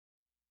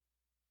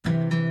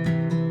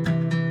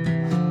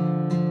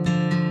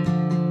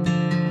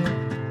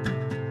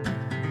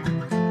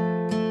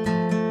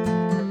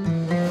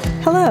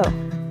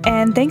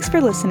and thanks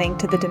for listening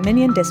to the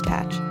Dominion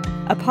Dispatch,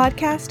 a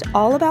podcast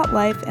all about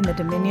life in the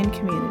Dominion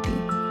community.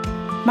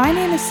 My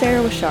name is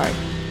Sarah Wishart,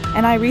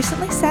 and I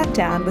recently sat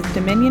down with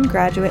Dominion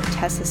graduate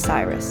Tessa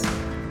Cyrus.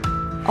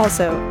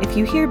 Also, if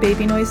you hear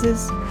baby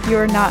noises, you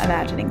are not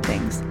imagining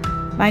things.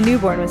 My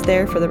newborn was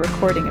there for the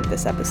recording of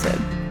this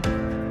episode.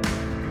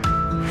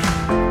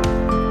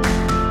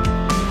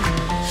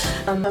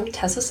 I'm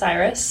Tessa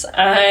Cyrus.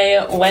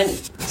 I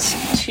went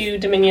to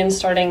Dominion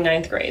starting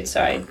 9th grade.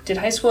 So I did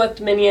high school at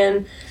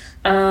Dominion,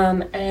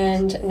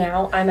 and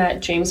now I'm at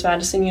James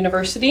Madison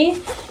University.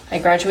 I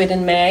graduated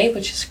in May,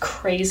 which is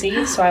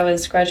crazy. So I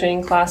was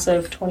graduating class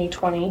of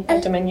 2020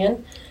 at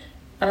Dominion.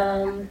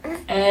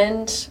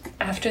 And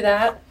after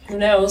that, who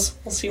knows?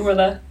 We'll see where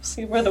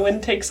the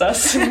wind takes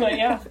us. But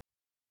yeah.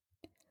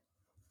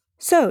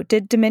 So,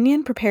 did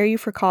Dominion prepare you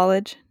for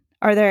college?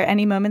 Are there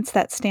any moments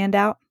that stand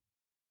out?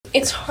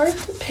 It's hard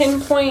to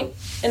pinpoint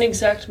an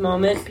exact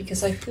moment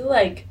because I feel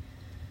like,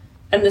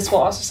 and this will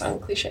also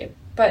sound cliche,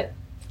 but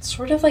it's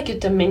sort of like a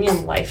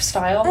Dominion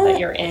lifestyle that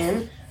you're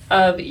in.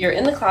 You're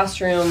in the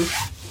classroom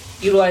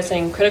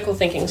utilizing critical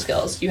thinking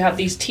skills. You have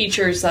these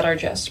teachers that are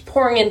just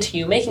pouring into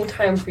you, making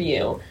time for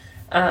you,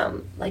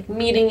 like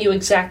meeting you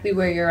exactly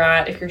where you're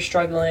at if you're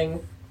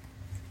struggling.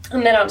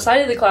 And then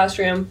outside of the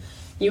classroom,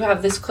 you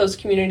have this close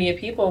community of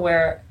people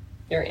where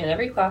you're in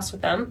every class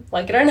with them.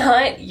 Like it or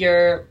not,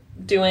 you're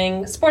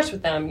doing sports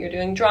with them, you're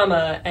doing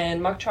drama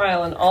and mock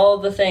trial and all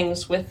the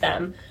things with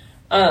them.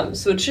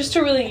 So it's just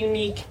a really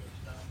unique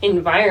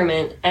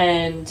environment.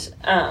 And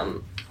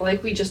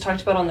like we just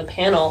talked about on the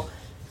panel,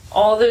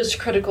 all those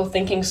critical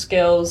thinking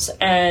skills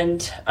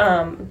and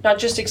not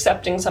just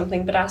accepting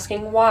something, but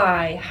asking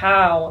why,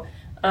 how,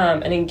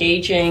 and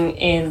engaging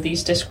in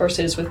these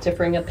discourses with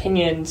differing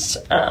opinions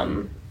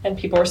and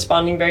people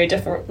responding very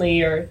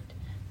differently or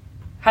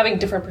having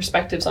different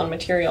perspectives on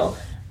material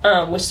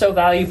was so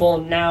valuable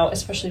now,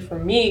 especially for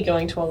me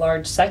going to a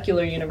large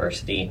secular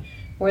university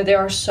where there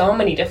are so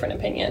many different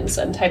opinions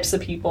and types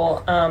of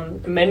people,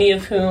 many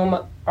of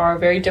whom are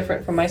very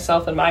different from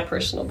myself and my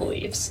personal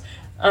beliefs.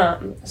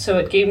 So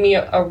it gave me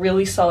a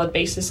really solid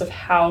basis of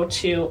how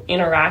to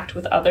interact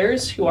with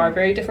others who are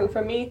very different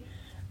from me.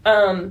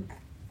 And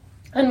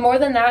more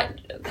than that,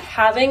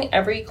 having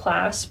every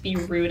class be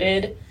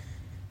rooted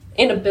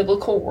in a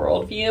biblical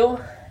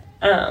worldview.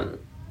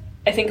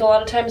 I think a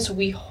lot of times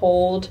we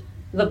hold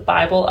the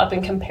Bible up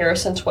in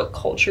comparison to what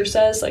culture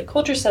says. Like,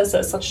 culture says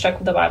this, let's check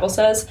what the Bible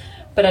says.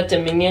 But at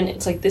Dominion,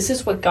 it's like, this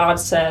is what God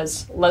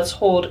says. Let's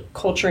hold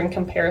culture in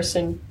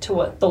comparison to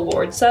what the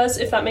Lord says,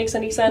 if that makes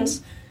any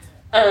sense.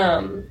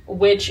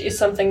 Which is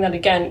something that,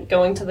 again,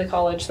 going to the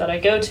college that I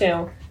go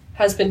to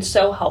has been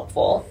so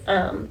helpful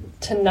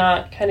to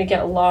not kind of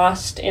get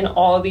lost in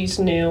all these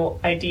new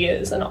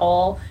ideas and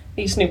all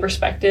these new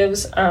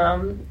perspectives,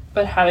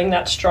 but having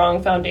that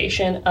strong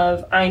foundation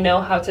of, I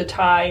know how to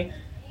tie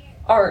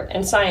art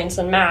and science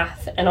and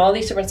math and all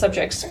these different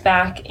subjects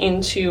back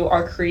into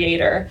our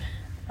Creator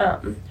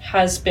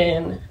has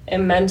been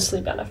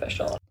immensely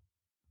beneficial.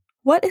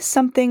 What is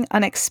something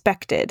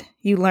unexpected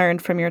you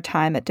learned from your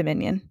time at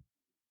Dominion?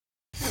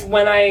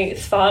 When I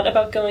thought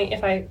about going,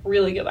 if I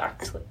really go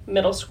back to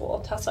middle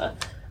school, Tessa,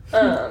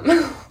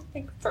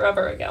 like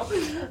forever ago,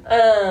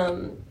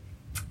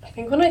 I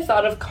think when I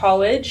thought of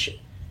college,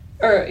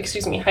 or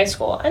excuse me, high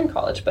school and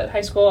college, but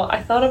high school,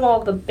 I thought of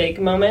all the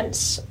big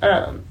moments.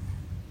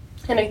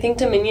 And I think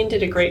Dominion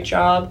did a great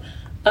job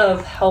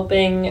of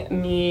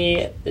helping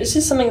me. This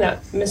is something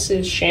that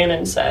Mrs.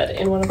 Shannon said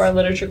in one of our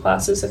literature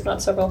classes, if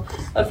not several,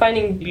 of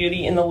finding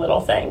beauty in the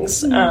little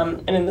things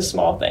and in the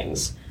small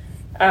things.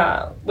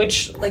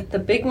 Which, like, the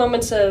big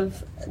moments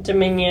of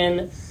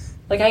Dominion,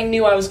 like, I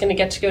knew I was going to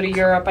get to go to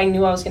Europe. I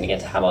knew I was going to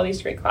get to have all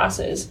these great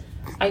classes.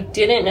 I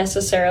didn't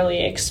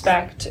necessarily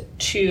expect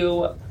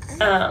to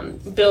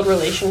build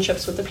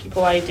relationships with the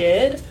people I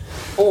did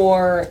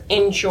or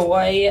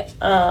enjoy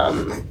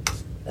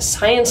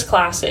science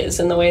classes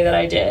in the way that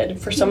I did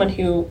for someone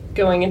who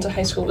going into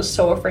high school was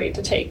so afraid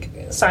to take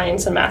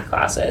science and math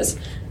classes.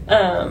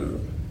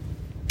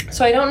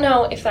 So I don't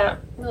know if that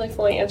really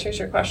fully answers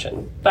your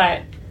question,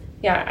 but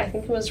yeah, I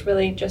think it was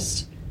really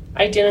just,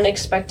 I didn't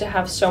expect to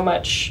have so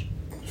much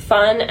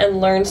fun and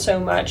learn so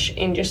much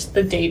in just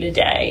the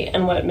day-to-day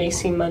and what may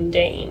seem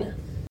mundane.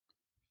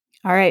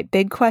 All right,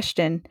 big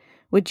question.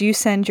 Would you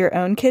send your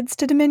own kids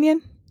to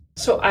Dominion?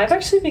 So I've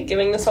actually been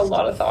giving this a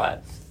lot of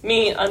thought.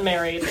 Me,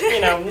 unmarried,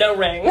 no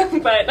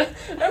ring, but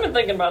I've been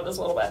thinking about this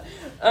a little bit.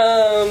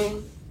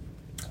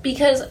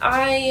 Because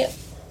I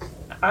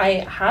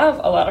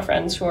have a lot of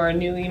friends who are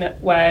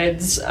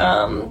newlyweds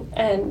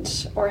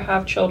and or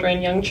have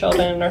children, young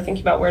children, and are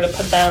thinking about where to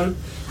put them.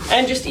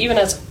 And just even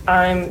as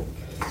I'm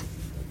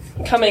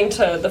coming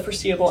to the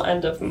foreseeable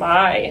end of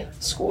my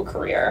school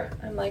career,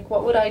 I'm like,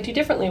 what would I do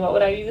differently? What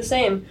would I do the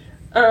same?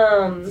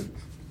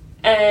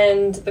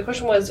 And the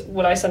question was,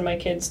 would I send my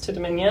kids to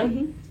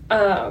Dominion?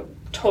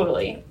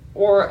 Totally.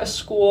 Or a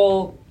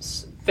school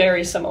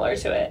very similar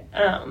to it.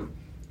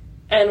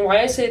 And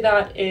why I say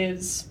that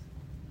is,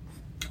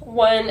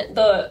 one,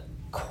 the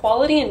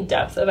quality and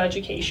depth of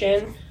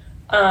education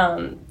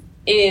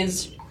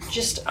is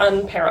just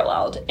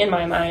unparalleled in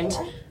my mind.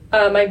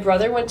 My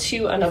brother went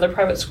to another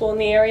private school in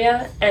the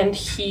area, and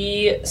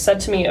he said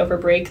to me over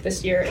break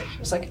this year, he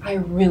was like, I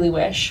really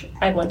wish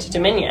I'd went to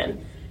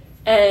Dominion.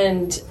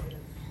 And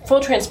full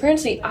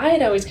transparency, I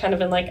had always kind of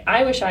been like,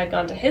 I wish I had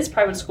gone to his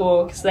private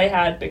school because they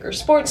had bigger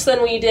sports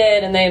than we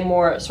did, and they had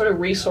more sort of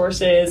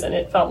resources, and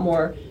it felt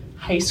more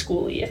high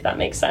school-y, if that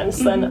makes sense,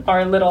 than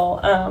our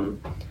little,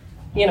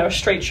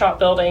 straight shot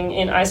building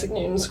in Isaac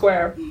Newton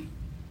Square.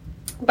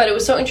 But it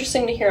was so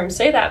interesting to hear him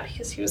say that,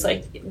 because he was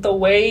like, the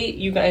way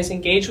you guys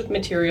engage with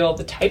material,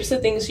 the types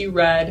of things you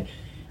read,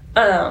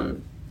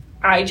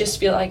 I just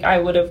feel like I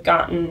would have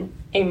gotten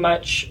a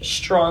much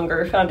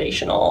stronger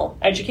foundational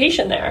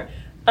education there,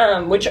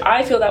 which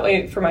I feel that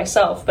way for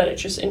myself, but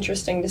it's just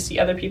interesting to see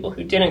other people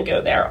who didn't go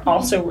there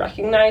also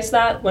recognize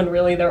that, when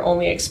really their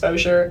only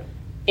exposure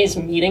is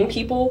meeting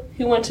people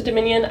who went to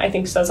Dominion, I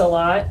think says a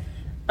lot.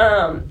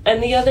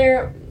 And the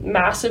other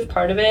massive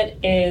part of it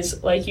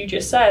is, like you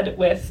just said,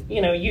 with,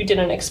 you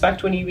didn't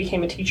expect when you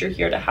became a teacher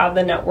here to have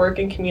the network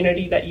and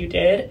community that you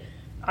did.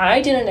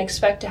 I didn't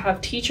expect to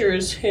have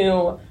teachers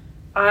who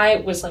I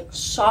was like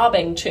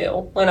sobbing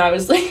to when I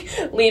was like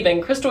leaving.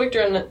 Crystal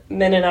Wichterman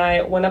and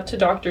I went up to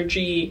Dr.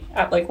 G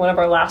at like one of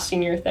our last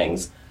senior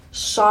things,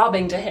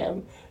 sobbing to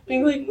him,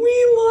 being like,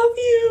 we love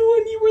you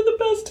and you were the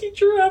best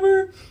teacher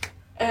ever.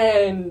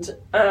 And,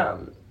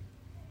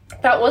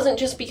 that wasn't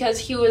just because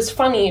he was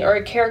funny or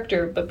a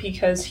character, but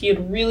because he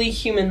had really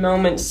human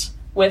moments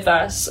with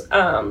us,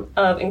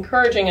 of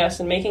encouraging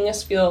us and making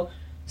us feel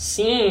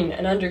seen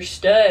and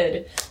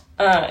understood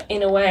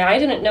in a way I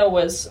didn't know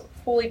was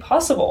fully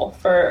possible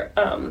for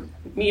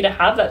me to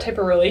have that type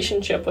of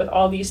relationship with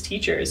all these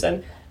teachers.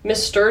 And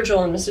Miss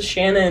Sturgill and Mrs.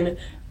 Shannon,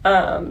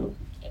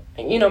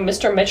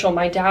 Mr. Mitchell,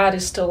 my dad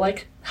is still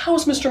like,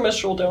 how's Mr.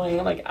 Mitchell doing?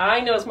 I'm like,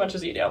 I know as much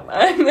as you do.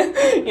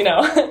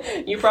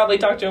 You probably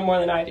talk to him more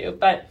than I do.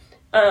 But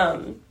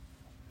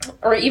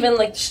or even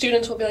like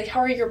students will be like, how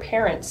are your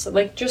parents?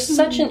 Like, just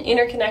such an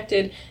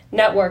interconnected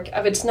network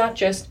of, it's not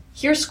just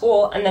here's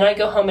school and then I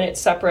go home and it's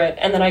separate,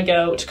 and then I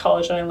go to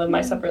college and I live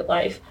my separate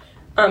life.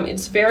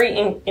 It's very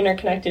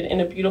interconnected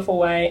in a beautiful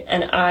way,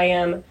 and I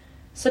am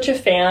such a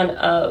fan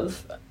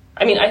of,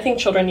 I think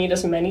children need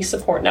as many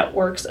support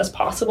networks as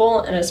possible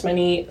and as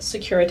many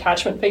secure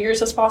attachment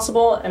figures as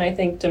possible, and I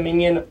think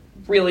Dominion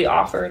really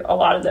offered a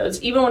lot of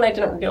those, even when I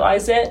didn't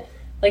realize it.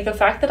 Like, the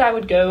fact that I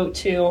would go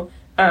to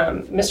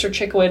Mr.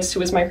 Chickowitz, who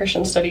was my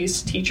Christian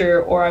studies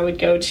teacher, or I would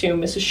go to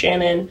Mrs.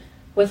 Shannon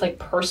with like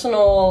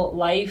personal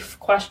life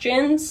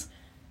questions,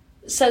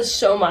 says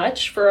so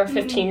much for a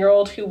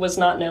 15-year-old who was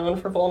not known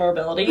for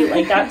vulnerability.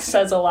 Like, that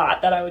says a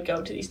lot that I would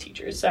go to these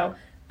teachers. So,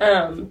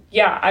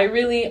 I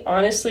really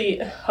honestly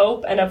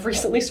hope, and I've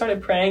recently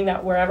started praying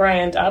that wherever I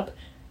end up,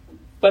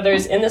 whether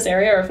it's in this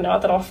area or if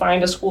not, that I'll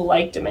find a school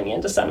like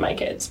Dominion to send my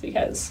kids,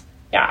 because,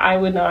 I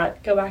would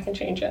not go back and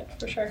change it,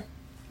 for sure.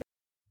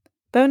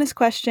 Bonus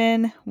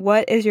question,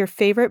 what is your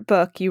favorite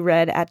book you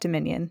read at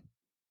Dominion?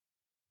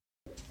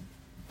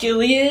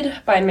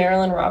 Gilead by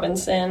Marilyn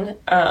Robinson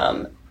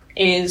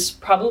is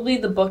probably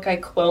the book I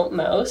quote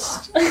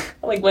most.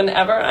 Like,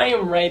 whenever I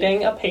am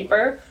writing a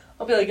paper,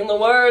 I'll be like, in the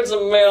words of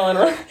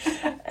Marilyn.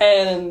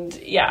 And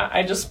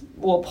I just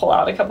will pull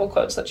out a couple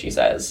quotes that she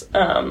says.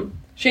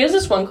 She has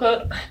this one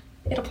quote,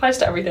 it applies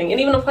to everything. It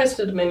even applies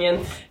to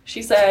Dominion.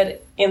 She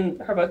said in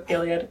her book,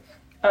 Gilead,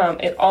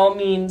 it all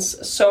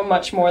means so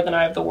much more than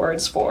I have the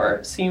words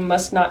for, so you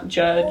must not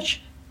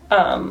judge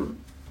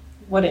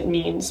what it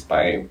means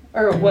by,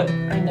 or what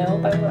I know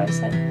by what I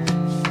say.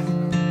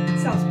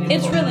 Sounds beautiful.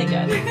 It's really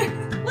good.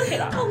 Look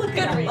it up. I'll look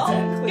it up.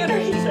 Good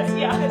reason,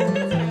 yeah.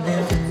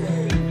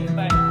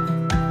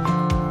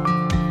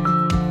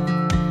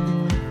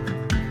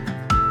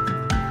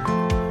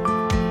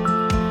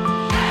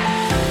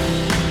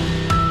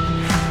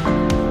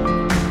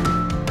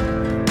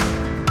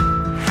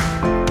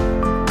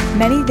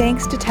 Many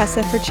thanks to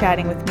Tessa for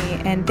chatting with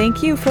me, and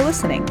thank you for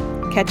listening.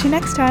 Catch you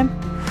next time.